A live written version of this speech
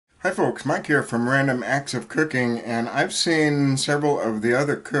Hi folks, Mike here from Random Acts of Cooking, and I've seen several of the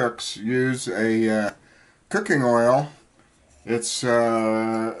other cooks use a cooking oil. It's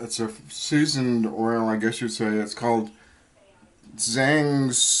a seasoned oil, I guess you'd say. It's called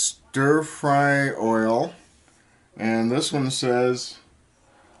Tsang Stir Fry oil, and this one says,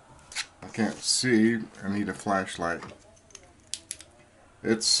 I can't see, I need a flashlight.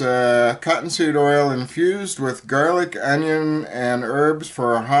 It's cottonseed oil infused with garlic, onion, and herbs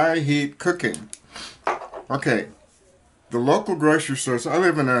for high heat cooking. Okay, the local grocery stores, I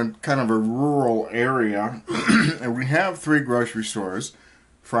live in a kind of a rural area, and we have 3 grocery stores: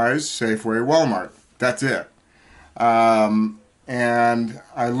 Fry's, Safeway, Walmart. That's it. And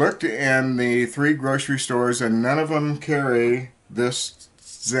I looked in the 3 grocery stores, and none of them carry this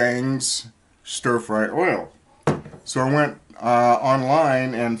Tsang's Stir Fry oil. So I went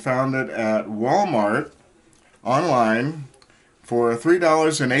online and found it at Walmart online for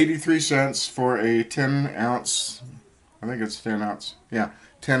 $3.83 for a 10-ounce, I think it's 10 ounce, yeah,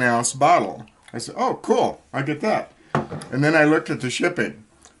 10-ounce bottle. I said, oh, cool, I get that. And then I looked at the shipping.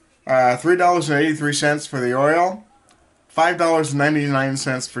 $3.83 for the oil,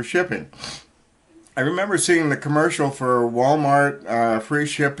 $5.99 for shipping. I remember seeing the commercial for Walmart, free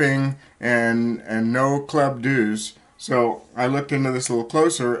shipping and no club dues. So I looked into this a little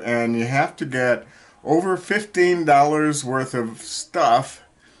closer, and you have to get over $15 worth of stuff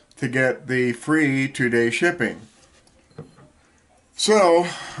to get the free 2-day shipping. So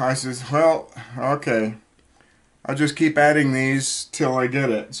I said, well, okay, I'll just keep adding these till I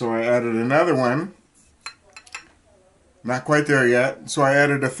get it. So I added another one. Not quite there yet. So I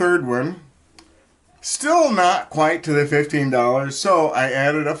added a third one. Still not quite to the $15, so I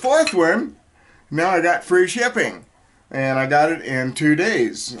added a 4th one. Now I got free shipping, and I got it in 2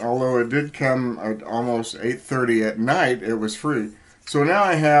 days. Although it did come at almost 8:30 at night, it was free. So now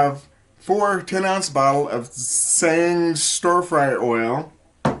I have 4 10-ounce bottles of Tsang Stir Fry oil.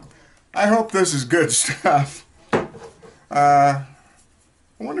 I hope this is good stuff. I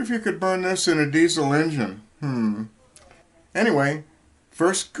wonder if you could burn this in a diesel engine. Anyway,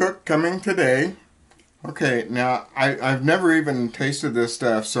 first cook coming today. Okay, now I've never even tasted this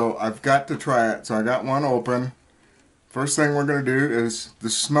stuff, so I've got to try it. So I got one open. First thing we're going to do is the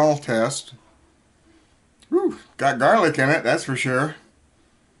smell test. Whew, got garlic in it, that's for sure.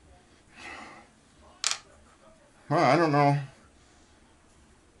 Well, I don't know.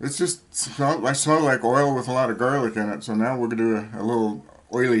 It's just, I smell like oil with a lot of garlic in it. So now we're going to do a little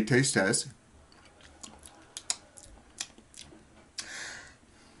oily taste test.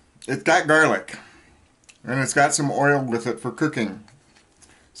 It's got garlic. And it's got some oil with it for cooking.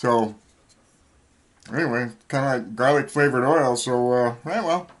 So, anyway, kind of like garlic flavored oil. So,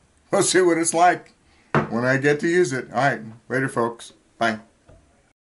 well, we'll see what it's like when I get to use it. Alright, later folks. Bye.